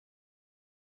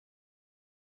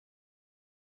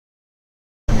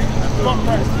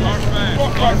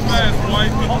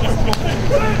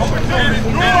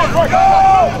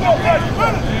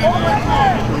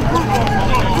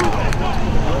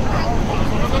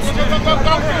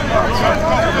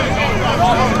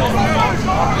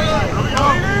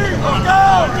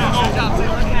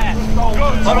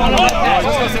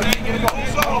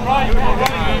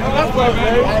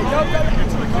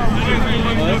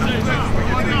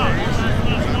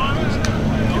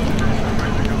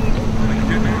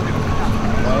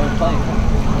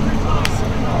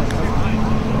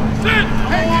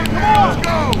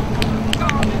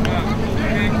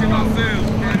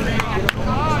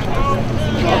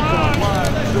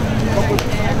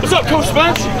What's up, Coach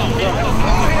Spence? Yes,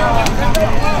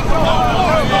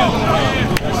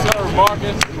 sir,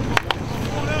 Marcus.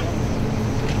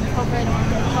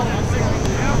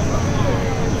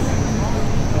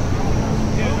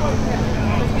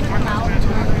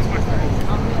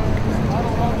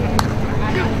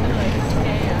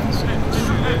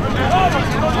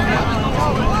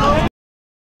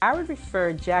 I would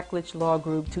refer Jack Litch Law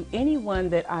Group to anyone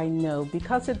that I know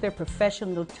because of their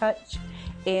professional touch,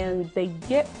 and they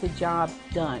get the job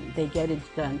done. They get it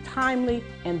done timely,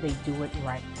 and they do it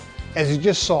right. As you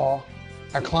just saw,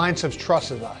 our clients have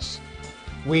trusted us.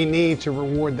 We need to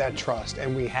reward that trust,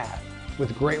 and we have,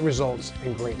 with great results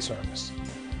and great service.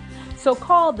 So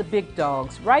call the big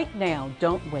dogs right now.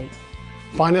 Don't wait.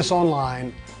 Find us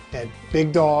online at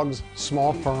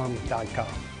bigdogssmallfirm.com.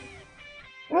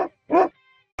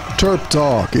 Terp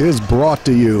Talk is brought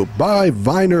to you by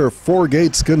Viner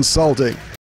Four-Gates Consulting.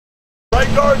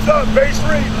 Right guard's up, base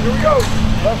read. Here we go.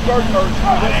 Left guard's up,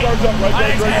 right guard's ready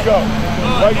to go.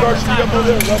 Right guard should be up over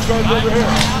there, left guard's over here.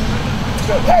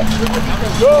 Head,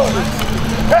 good.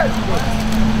 Head, good.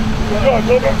 Good, a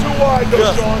little bit too wide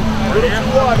though, Sean. A little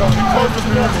too wide on the close to the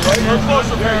number, right? You're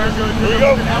closer, man. Here we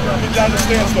go. Get down to the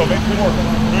stance though, make it work.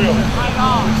 Here we go.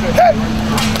 Head.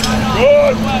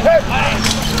 Good. Head.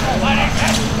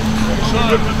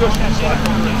 Good position. Slide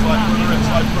further in, slide further in,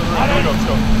 slide further in. Here we go, let's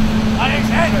go. Head.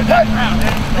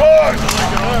 Good.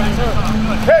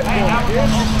 Head.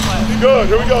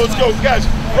 Good. Here we go. Let's go, guys.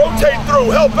 Rotate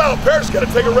through. Help out. Paris got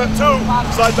to take a rep too.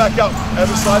 Slide back out.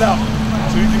 Evan, slide out.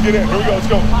 So you can get in. Here we go. Let's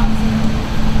go.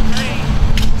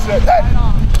 Set. Head.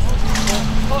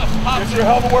 Get your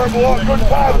helmet where it belongs. Good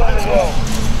pad line as well.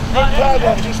 Good pad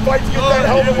line. Just fight to get that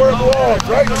helmet where it belongs,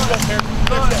 right?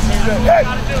 Head.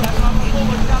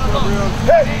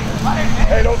 Hey!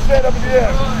 Hey, don't stand up at the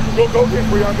end. Go again,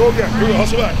 Breon. Go again. Here we go.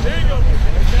 Hustle back. There you go.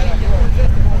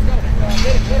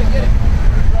 Get it.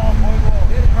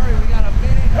 Hurry, we got a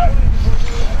minute. Hey.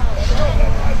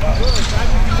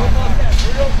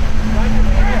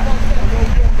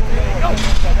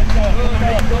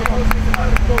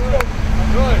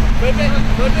 Good. Flip it.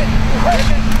 Flip it. Flip it.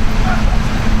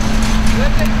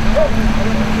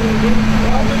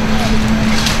 Flip it.